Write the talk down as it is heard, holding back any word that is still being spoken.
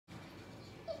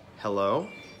Hello.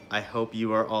 I hope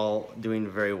you are all doing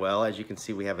very well. As you can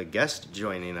see, we have a guest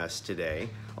joining us today,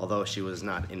 although she was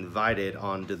not invited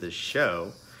onto the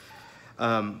show.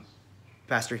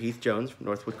 Pastor Heath Jones from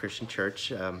Northwood Christian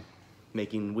Church,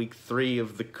 making week 3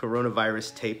 of the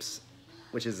coronavirus tapes,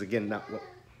 which is, again, not what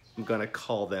I'm going to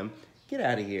call them. Get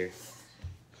out of here.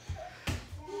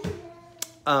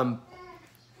 I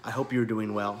hope you're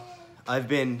doing well. I've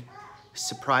been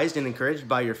surprised and encouraged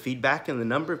by your feedback and the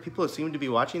number of people who seem to be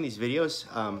watching these videos.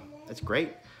 That's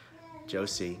great.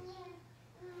 Josie.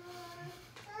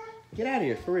 Get out of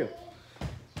here, for real.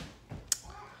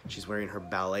 She's wearing her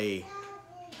ballet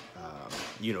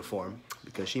uniform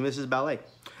because she misses ballet.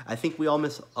 I think we all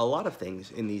miss a lot of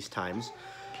things in these times.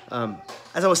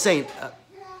 As I was saying,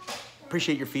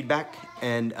 appreciate your feedback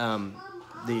and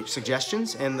the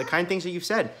suggestions and the kind things that you've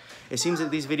said. It seems that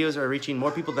these videos are reaching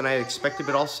more people than I expected,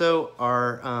 but also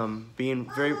are being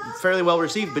fairly well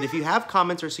received. But if you have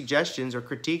comments or suggestions or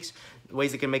critiques,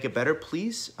 ways that can make it better,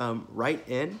 please write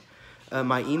in.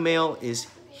 My email is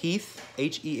Heath,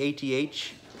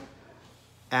 H-E-A-T-H,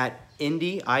 at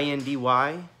Indy, INDYNCC.org.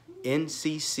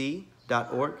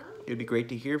 It would be great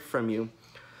to hear from you.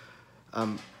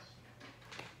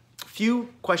 Few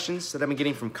questions that I've been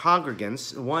getting from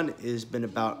congregants. One has been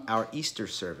about our Easter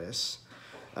service.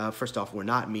 First off, we're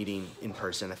not meeting in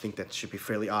person. I think that should be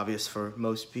fairly obvious for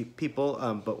most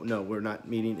people, but no, we're not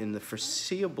meeting in the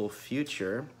foreseeable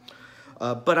future.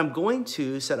 But I'm going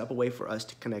to set up a way for us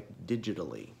to connect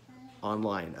digitally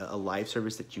online, a live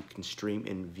service that you can stream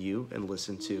and view and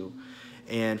listen to.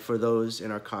 And for those in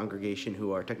our congregation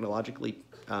who are technologically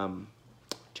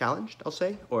challenged, I'll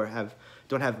say, or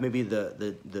don't have maybe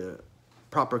the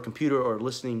proper computer or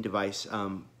listening device,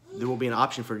 there will be an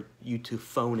option for you to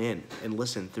phone in and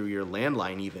listen through your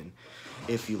landline even,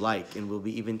 if you like. And we'll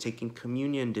be even taking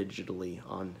communion digitally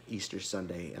on Easter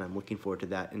Sunday, and I'm looking forward to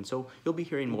that. And so you'll be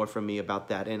hearing more from me about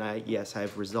that. And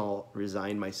I've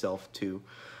resigned myself to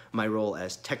my role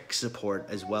as tech support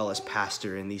as well as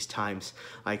pastor in these times.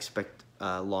 I expect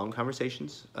long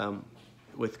conversations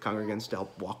with congregants to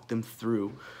help walk them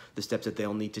through the steps that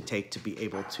they'll need to take to be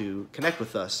able to connect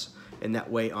with us in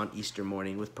that way on Easter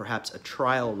morning, with perhaps a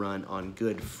trial run on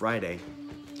Good Friday.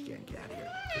 Get out of here.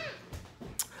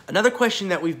 Another question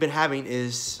that we've been having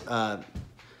is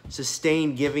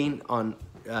sustained giving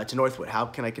to Northwood. How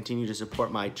can I continue to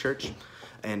support my church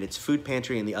and its food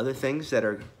pantry and the other things that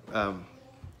are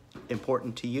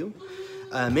important to you?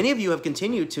 Many of you have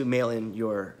continued to mail in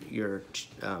your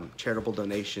charitable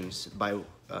donations by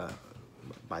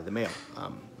the mail.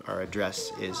 Our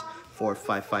address is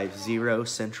 4550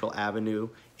 Central Avenue,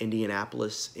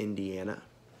 Indianapolis, Indiana.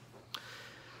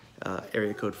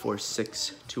 Area code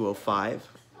 46205,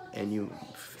 and you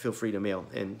feel free to mail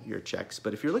in your checks.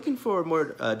 But if you're looking for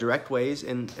more direct ways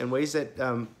and ways that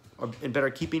are in better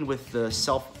keeping with the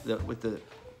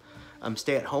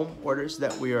stay-at-home orders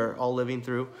that we are all living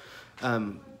through,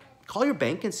 call your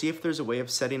bank and see if there's a way of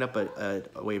setting up a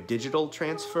way of digital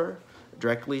transfer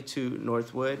directly to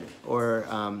Northwood, or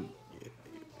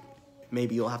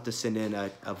maybe you'll have to send in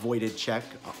a voided check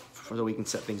so we can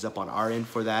set things up on our end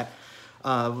for that.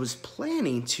 I was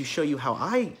planning to show you how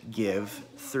I give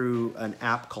through an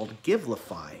app called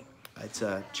Givelify. It's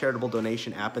a charitable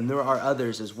donation app, and there are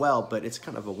others as well, but it's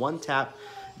kind of a one-tap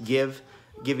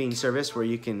giving service where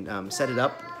you can set it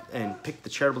up and pick the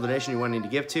charitable donation you're wanting to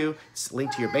give to. It's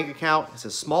linked to your bank account. It's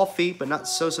a small fee, but not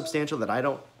so substantial that I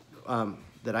don't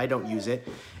use it,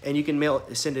 and you can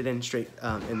send it in straight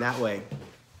in that way.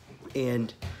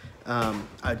 And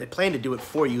I plan to do it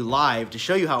for you live to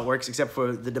show you how it works, except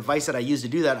for the device that I use to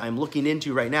do that I'm looking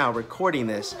into right now, recording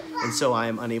this, and so I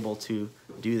am unable to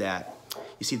do that.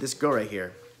 You see this girl right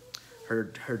here, her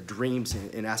dreams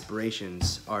and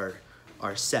aspirations are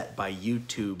set by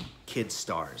YouTube kid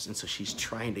stars, and so she's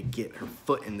trying to get her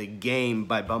foot in the game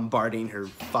by bombarding her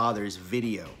father's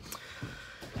video.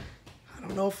 I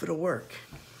don't know if it'll work.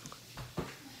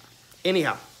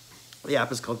 Anyhow, the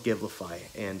app is called Givelify,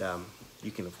 and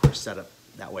you can, of course, set up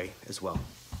that way as well.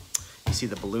 You see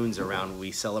the balloons around.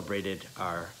 We celebrated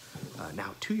our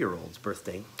now 2-year-old's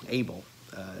birthday, Abel,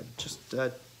 just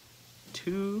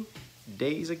 2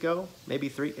 days ago, maybe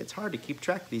 3. It's hard to keep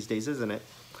track these days, isn't it?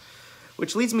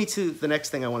 Which leads me to the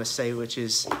next thing I want to say, which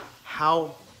is,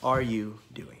 how are you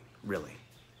doing, really?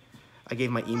 I gave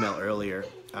my email earlier.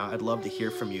 I'd love to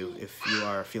hear from you if you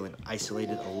are feeling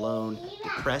isolated, alone,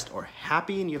 depressed, or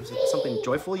happy, and you have something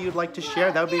joyful you'd like to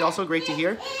share. That would be also great to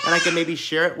hear. And I can maybe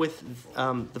share it with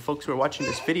the folks who are watching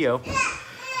this video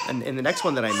and in the next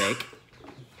one that I make.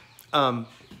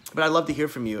 But I'd love to hear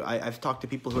from you. I've talked to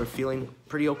people who are feeling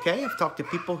pretty okay. I've talked to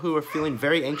people who are feeling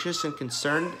very anxious and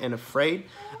concerned and afraid.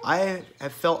 I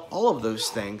have felt all of those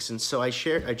things, and so I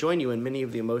join you in many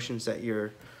of the emotions that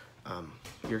you're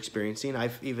experiencing.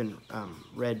 I've even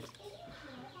read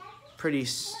pretty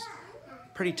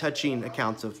touching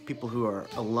accounts of people who are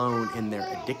alone in their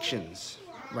addictions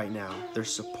right now. Their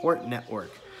support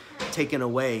network taken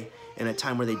away in a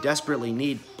time where they desperately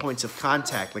need points of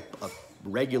contact, like a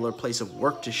regular place of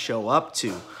work to show up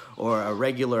to, or a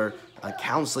regular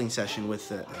counseling session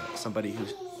with somebody who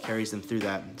carries them through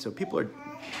that. And so people are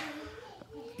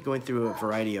going through a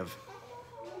variety of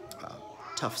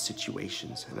tough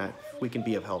situations, and if we can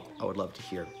be of help, I would love to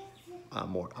hear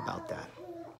more about that.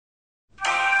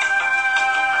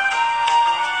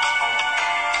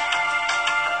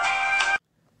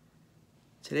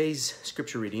 Today's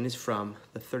scripture reading is from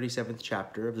the 37th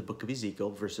chapter of the book of Ezekiel,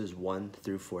 verses 1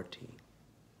 through 14.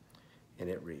 And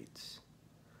it reads,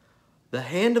 "The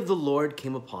hand of the Lord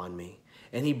came upon me,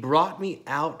 and he brought me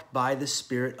out by the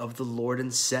Spirit of the Lord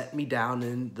and set me down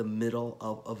in the middle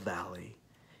of a valley.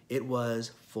 It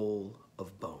was full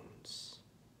of bones.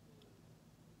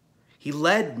 He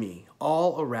led me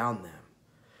all around them.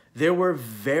 There were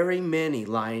very many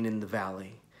lying in the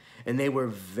valley, and they were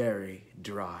very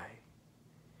dry.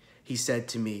 He said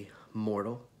to me,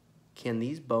 'Mortal, can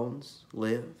these bones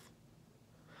live?'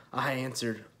 I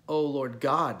answered, 'O Lord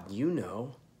God, you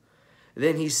know.'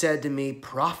 Then he said to me,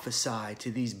 'Prophesy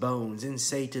to these bones and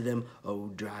say to them, O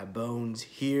dry bones,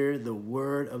 hear the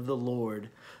word of the Lord.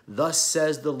 Thus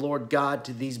says the Lord God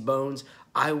to these bones,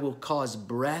 I will cause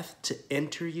breath to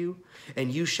enter you,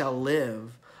 and you shall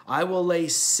live. I will lay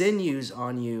sinews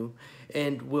on you,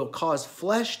 and will cause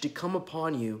flesh to come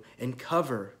upon you, and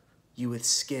cover you with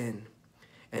skin,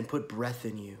 and put breath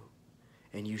in you,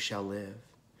 and you shall live,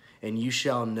 and you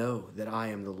shall know that I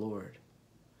am the Lord.'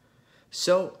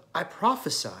 So I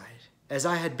prophesied as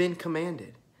I had been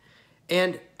commanded.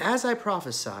 And as I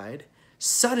prophesied,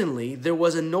 suddenly there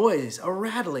was a noise, a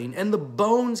rattling, and the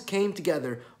bones came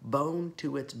together, bone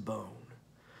to its bone.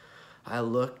 I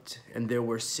looked, and there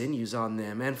were sinews on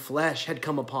them, and flesh had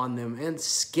come upon them, and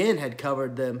skin had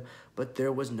covered them, but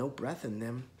there was no breath in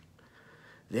them.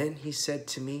 Then he said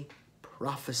to me,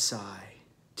 'Prophesy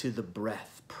to the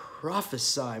breath.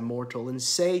 Prophesy, mortal, and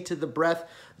say to the breath,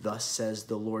 Thus says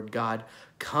the Lord God,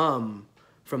 Come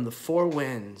from the four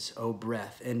winds, O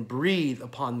breath, and breathe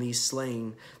upon these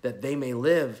slain, that they may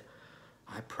live.'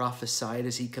 I prophesied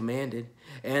as he commanded,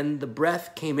 and the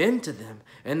breath came into them,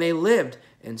 and they lived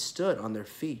and stood on their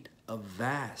feet, a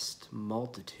vast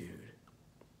multitude.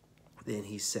 Then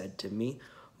he said to me,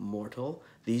 'Mortal,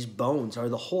 these bones are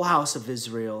the whole house of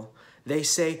Israel. They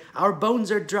say, Our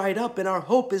bones are dried up, and our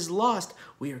hope is lost.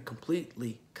 We are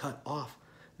completely cut off.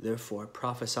 Therefore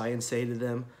prophesy and say to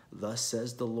them, Thus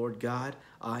says the Lord God,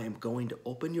 I am going to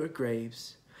open your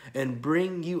graves and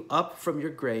bring you up from your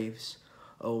graves,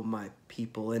 O my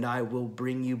people, and I will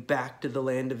bring you back to the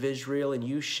land of Israel, and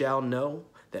you shall know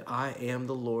that I am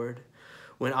the Lord,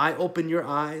 when I open your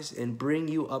eyes and bring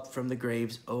you up from the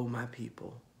graves, O my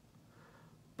people.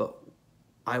 But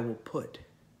I will put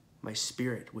my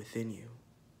spirit within you,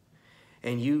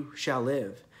 and you shall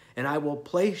live, and I will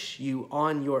place you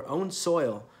on your own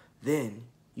soil. Then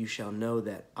you shall know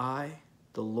that I,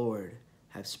 the Lord,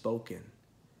 have spoken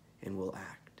and will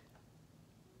act.'"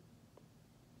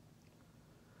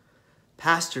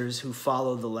 Pastors who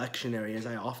follow the lectionary, as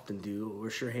I often do,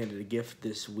 were sure handed a gift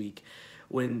this week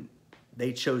when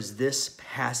they chose this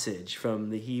passage from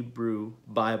the Hebrew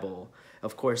Bible.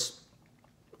 Of course,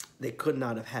 they could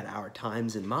not have had our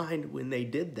times in mind when they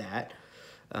did that.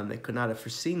 They could not have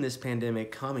foreseen this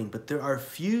pandemic coming, but there are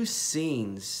few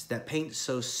scenes that paint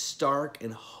so stark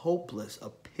and hopeless a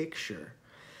picture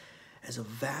as a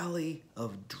valley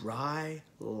of dry,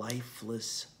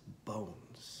 lifeless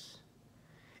bones.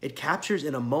 It captures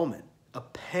in a moment a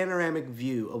panoramic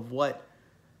view of what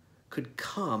could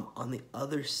come on the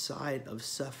other side of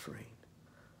suffering,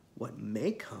 what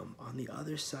may come on the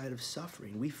other side of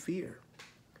suffering. We fear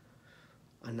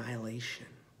annihilation,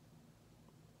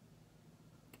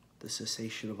 the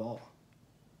cessation of all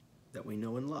that we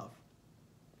know and love,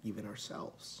 even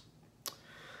ourselves.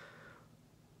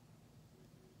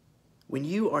 When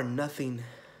you are nothing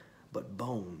but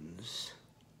bones,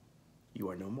 you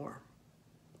are no more.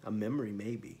 A memory,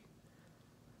 maybe.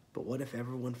 But what if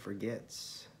everyone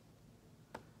forgets?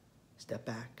 Step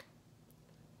back.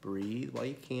 Breathe while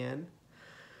you can.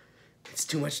 It's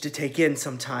too much to take in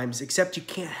sometimes, except you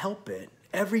can't help it.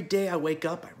 Every day I wake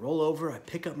up, I roll over, I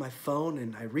pick up my phone,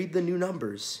 and I read the new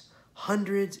numbers.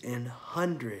 Hundreds and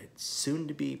hundreds, soon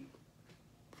to be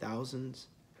thousands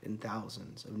and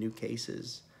thousands of new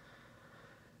cases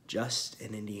just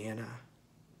in Indiana,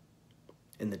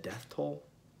 and the death toll.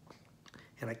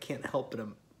 And I can't help but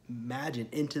imagine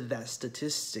into that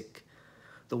statistic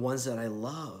the ones that I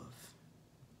love,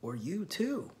 or you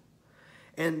too.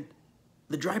 And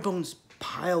the dry bones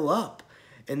pile up,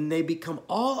 and they become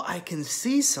all I can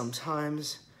see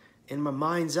sometimes in my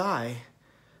mind's eye.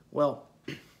 Well,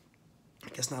 I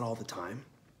guess not all the time,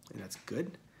 and that's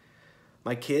good.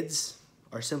 My kids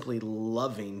are simply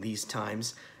loving these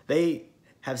times. They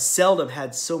have seldom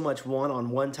had so much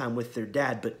one-on-one time with their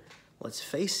dad, but let's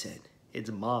face it, it's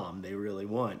mom they really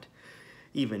want,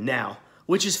 even now,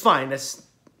 which is fine. That's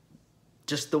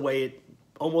just the way it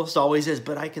almost always is,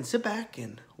 but I can sit back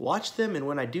and watch them, and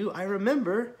when I do, I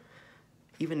remember,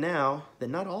 even now, that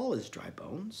not all is dry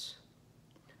bones.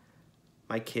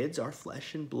 My kids are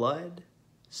flesh and blood,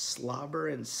 slobber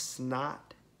and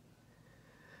snot.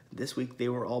 This week they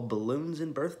were all balloons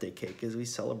and birthday cake as we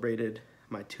celebrated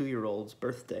my 2-year-old's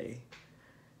birthday.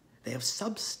 They have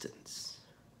substance.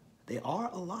 They are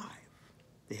alive.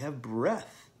 They have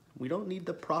breath. We don't need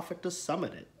the prophet to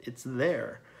summon it. It's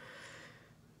there.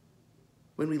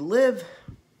 When we live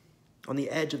on the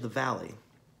edge of the valley,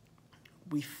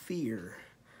 we fear.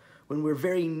 When we're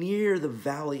very near the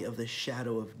valley of the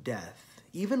shadow of death,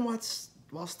 even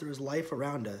whilst there is life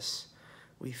around us,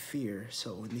 we fear.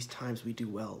 So in these times, we do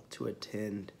well to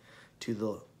attend to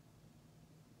the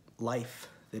life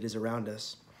that is around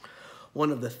us.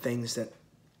 One of the things that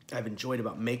I've enjoyed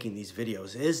about making these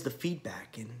videos is the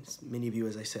feedback. And many of you,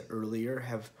 as I said earlier,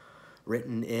 have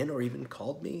written in or even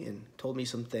called me and told me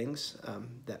some things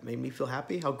that made me feel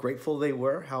happy, how grateful they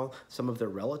were, how some of their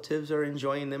relatives are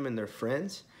enjoying them and their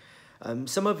friends.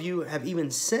 Some of you have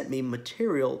even sent me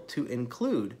material to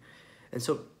include. And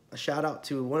so a shout out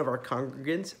to one of our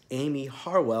congregants, Amy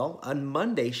Harwell. On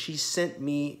Monday, she sent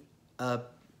me a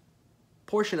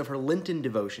portion of her Lenten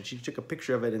devotion. She took a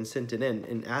picture of it and sent it in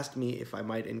and asked me if I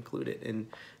might include it in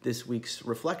this week's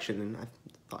reflection. And I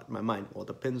thought in my mind, well, it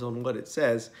depends on what it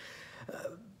says.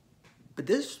 But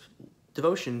this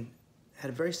devotion had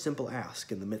a very simple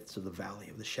ask in the midst of the valley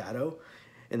of the shadow,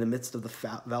 in the midst of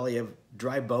the valley of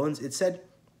dry bones. It said,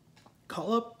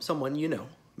 call up someone you know,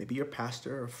 maybe your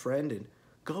pastor or friend, and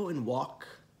go and walk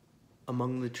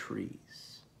among the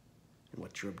trees. And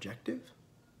what's your objective?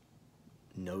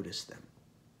 Notice them,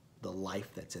 the life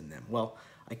that's in them. Well,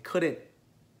 I couldn't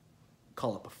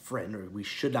call up a friend, or we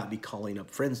should not be calling up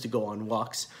friends to go on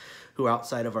walks who are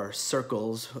outside of our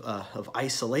circles of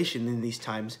isolation in these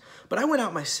times. But I went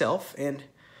out myself, and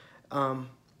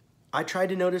I tried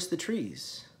to notice the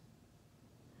trees.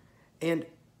 And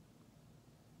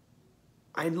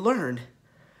I learned,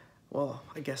 well,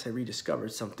 I guess I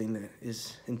rediscovered something that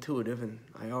is intuitive and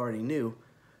I already knew.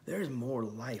 There's more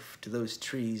life to those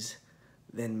trees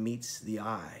than meets the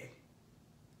eye.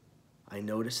 I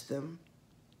noticed them,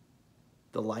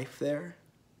 the life there.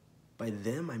 By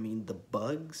them, I mean the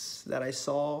bugs that I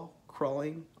saw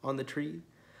crawling on the tree,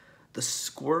 the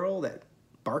squirrel that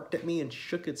barked at me and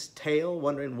shook its tail,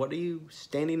 wondering, what are you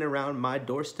standing around my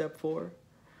doorstep for?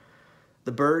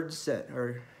 The birds that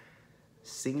are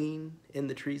singing in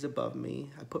the trees above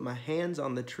me. I put my hands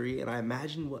on the tree and I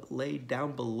imagined what lay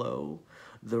down below,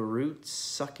 the roots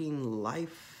sucking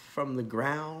life from the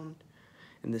ground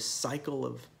in this cycle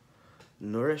of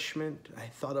nourishment. I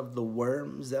thought of the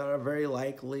worms that are very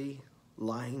likely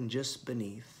lying just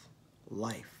beneath.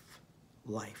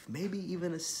 Life, maybe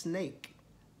even a snake,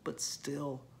 but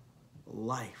still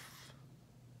life.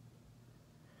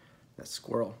 That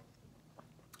squirrel,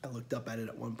 I looked up at it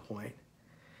at one point,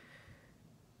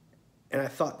 and I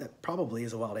thought that probably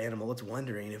as a wild animal, it's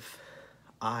wondering if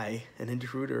I, an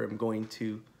intruder, am going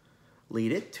to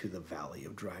lead it to the valley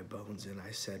of dry bones. And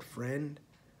I said, friend,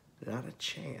 not a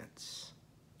chance.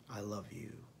 I love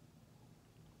you.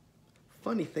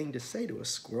 Funny thing to say to a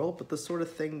squirrel, but the sort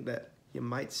of thing that you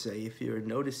might say if you're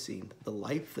noticing the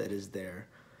life that is there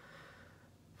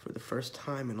for the first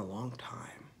time in a long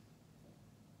time.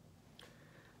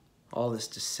 All this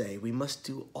to say, we must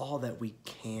do all that we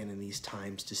can in these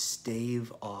times to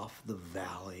stave off the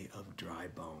valley of dry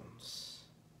bones.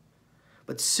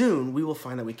 But soon we will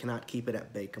find that we cannot keep it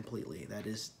at bay completely. That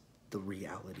is the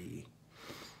reality.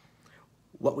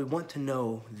 What we want to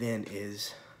know then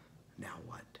is, now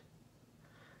what?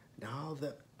 Now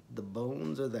that the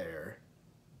bones are there,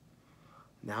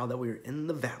 now that we're in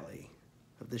the valley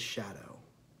of the shadow,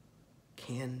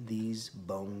 can these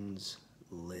bones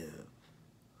live?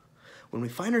 When we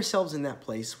find ourselves in that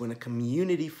place, when a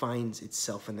community finds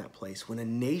itself in that place, when a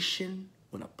nation,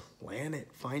 when a planet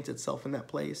finds itself in that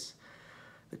place,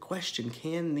 the question,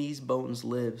 can these bones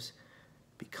live,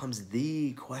 becomes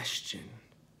the question.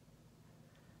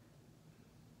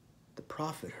 The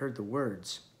prophet heard the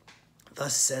words,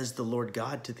 "Thus says the Lord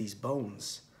God to these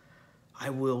bones,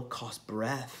 I will cause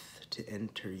breath to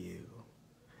enter you,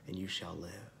 and you shall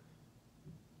live."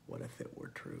 What if it were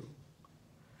true?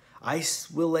 "I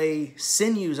will lay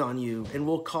sinews on you, and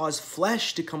will cause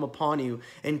flesh to come upon you,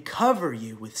 and cover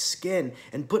you with skin,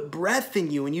 and put breath in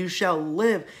you, and you shall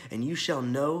live, and you shall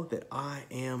know that I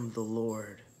am the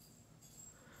Lord."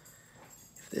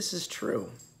 If this is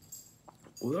true,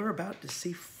 we're about to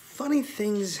see funny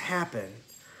things happen.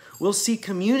 We'll see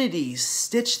communities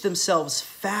stitch themselves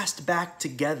fast back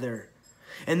together.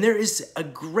 And there is a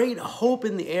great hope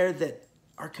in the air that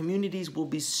our communities will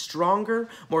be stronger,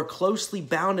 more closely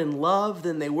bound in love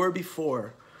than they were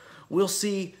before. We'll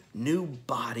see new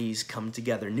bodies come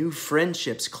together, new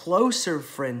friendships, closer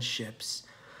friendships,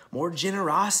 more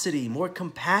generosity, more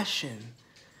compassion.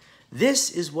 This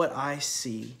is what I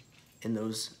see in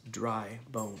those dry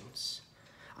bones.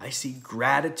 I see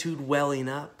gratitude welling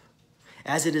up,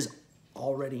 as it is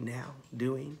already now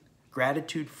doing.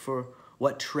 Gratitude for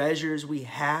what treasures we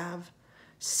have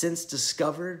since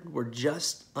discovered were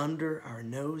just under our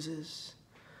noses.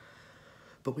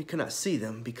 But we cannot see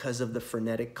them because of the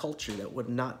frenetic culture that would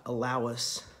not allow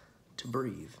us to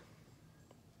breathe.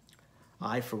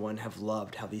 I, for one, have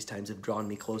loved how these times have drawn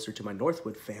me closer to my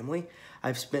Northwood family.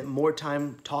 I've spent more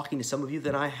time talking to some of you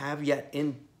than I have yet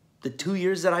in the 2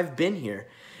 years that I've been here.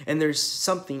 And there's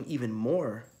something even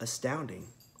more astounding.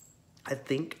 I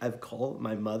think I've called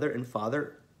my mother and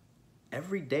father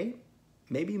every day.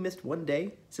 Maybe missed one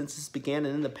day since this began,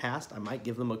 and in the past, I might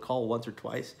give them a call once or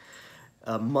twice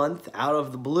a month out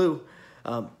of the blue.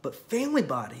 But family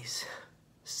bodies,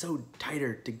 so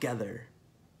tighter together.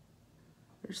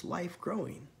 There's life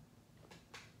growing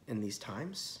in these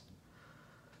times.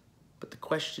 But the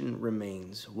question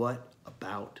remains, what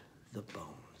about the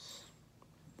bones?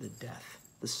 The death,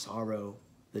 the sorrow,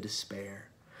 the despair.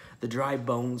 The dry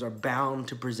bones are bound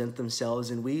to present themselves,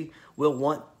 and we will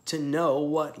want to know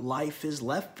what life is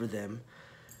left for them.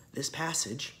 This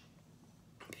passage,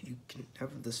 if you can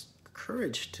have this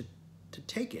courage to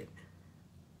take it,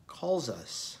 calls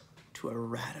us to a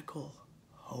radical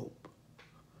hope.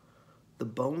 The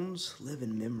bones live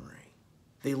in memory.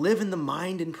 They live in the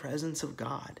mind and presence of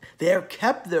God. They are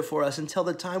kept there for us until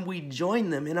the time we join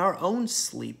them in our own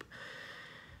sleep.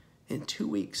 In 2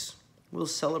 weeks, we'll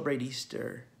celebrate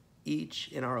Easter, each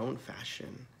in our own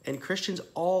fashion. And Christians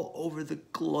all over the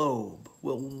globe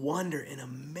will wonder in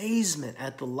amazement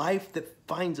at the life that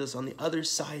finds us on the other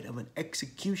side of an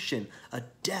execution, a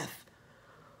death,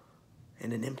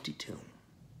 and an empty tomb.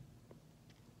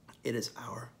 It is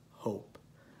our hope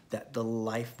that the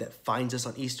life that finds us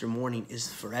on Easter morning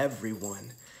is for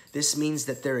everyone. This means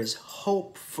that there is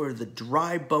hope for the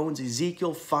dry bones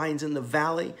Ezekiel finds in the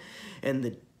valley and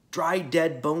the dry,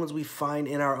 dead bones we find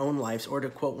in our own lives. Or to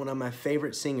quote one of my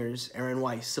favorite singers, Aaron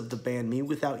Weiss of the band Me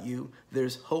Without You,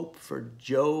 there's hope for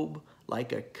Job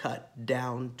like a cut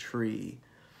down tree.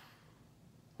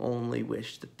 Only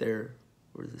wish that there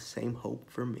were the same hope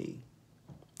for me.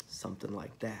 Something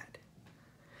like that.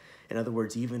 In other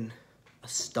words, even a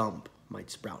stump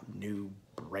might sprout new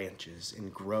branches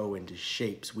and grow into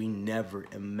shapes we never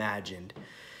imagined.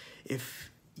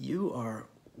 If you are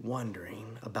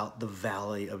wondering about the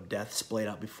valley of death splayed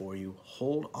out before you,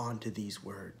 hold on to these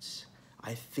words.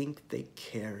 I think they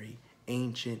carry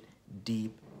ancient,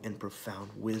 deep, and profound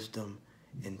wisdom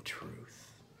and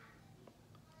truth.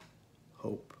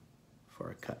 Hope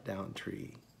for a cut down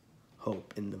tree.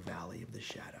 Hope in the valley of the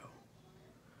shadow.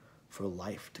 For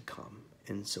life to come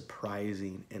in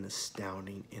surprising and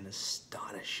astounding and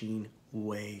astonishing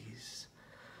ways.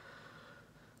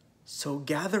 So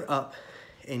gather up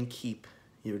and keep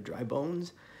your dry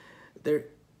bones. There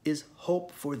is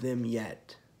hope for them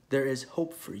yet. There is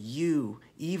hope for you,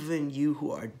 even you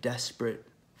who are desperate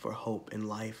for hope in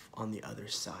life on the other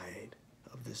side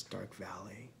of this dark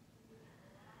valley.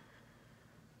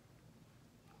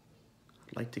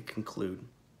 I'd like to conclude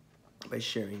by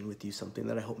sharing with you something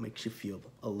that I hope makes you feel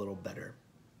a little better.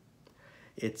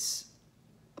 It's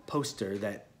a poster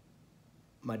that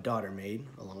my daughter made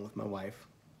along with my wife.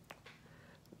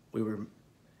 We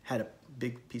had a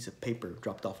big piece of paper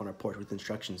dropped off on our porch with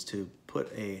instructions to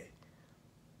put a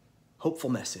hopeful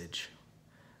message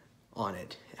on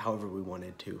it, however we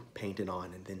wanted to, paint it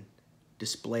on, and then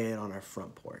display it on our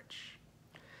front porch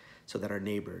so that our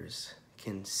neighbors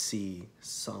can see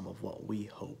some of what we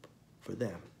hope for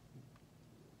them,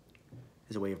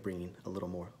 as a way of bringing a little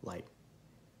more light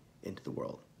into the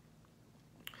world.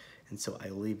 And so I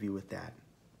leave you with that.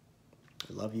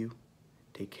 I love you.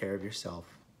 Take care of yourself.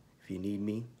 If you need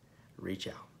me, reach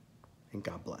out. And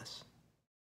God bless.